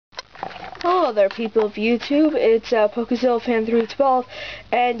Hello there, people of YouTube. It's PokeZillFan312,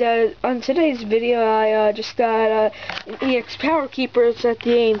 and on today's video, I just got EX Power Keepers at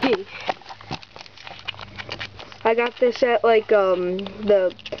the AMP. I got this at like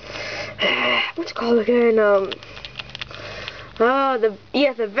the what's it called again?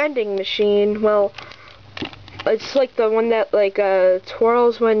 The vending machine. Well, it's like the one that like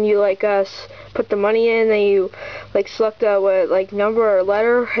twirls when you like put the money in, then you like select what like number or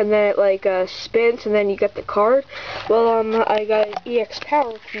letter, and then it like spins, and then you get the card. Well, I got EX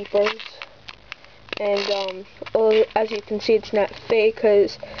Power Keepers, and well, as you can see, it's not fake,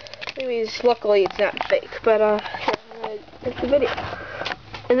 because luckily it's not fake. But here, I'm gonna make the video,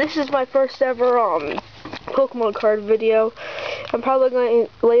 and this is my first ever Pokemon card video. I'm probably going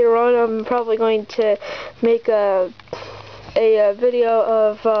later on. I'm probably going to make a video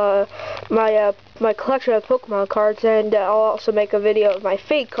of my collection of Pokemon cards, and I'll also make a video of my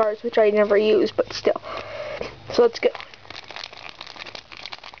fake cards, which I never use, but still. So let's go.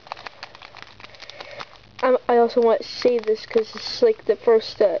 I also want to save this because it's like the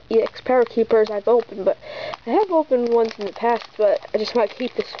first EX Power Keepers I've opened, but I have opened ones in the past, but I just want to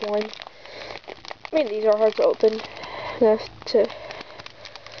keep this one. I mean, these are hard to open. And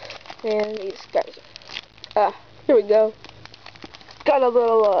these guys. Here we go. Got a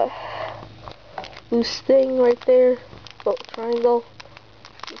little loose thing right there. Little triangle.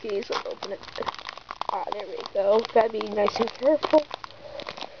 Okay, let's open it. There we go. Gotta be nice and careful.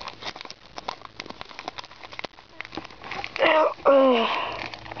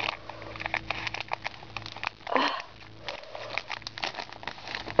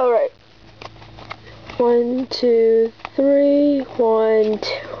 Alright. 1, 2, 3, 1, 2.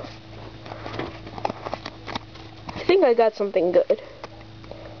 I think I got something good.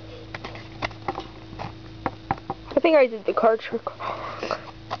 I think I did the card trick.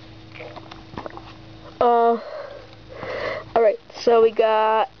 Alright, so we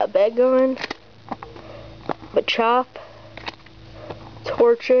got a Bagon, Machop,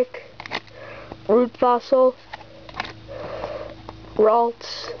 Torchic, Root Fossil,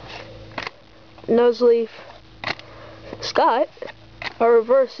 Ralts, Noseleaf, Scott. Our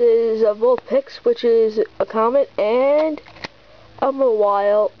reverse is a Vulpix, which is a Comet, and a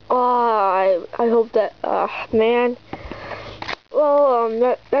Mawile. I hope that, man.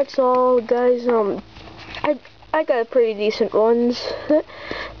 Well, that's all, guys. I got pretty decent ones.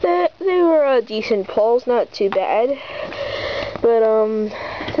 They were decent pulls, not too bad. But,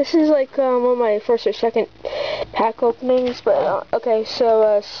 this is like, one of my first or second pack openings, but, okay,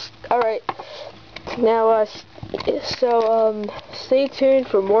 so, alright. Now, stay tuned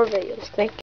for more videos. Thank you.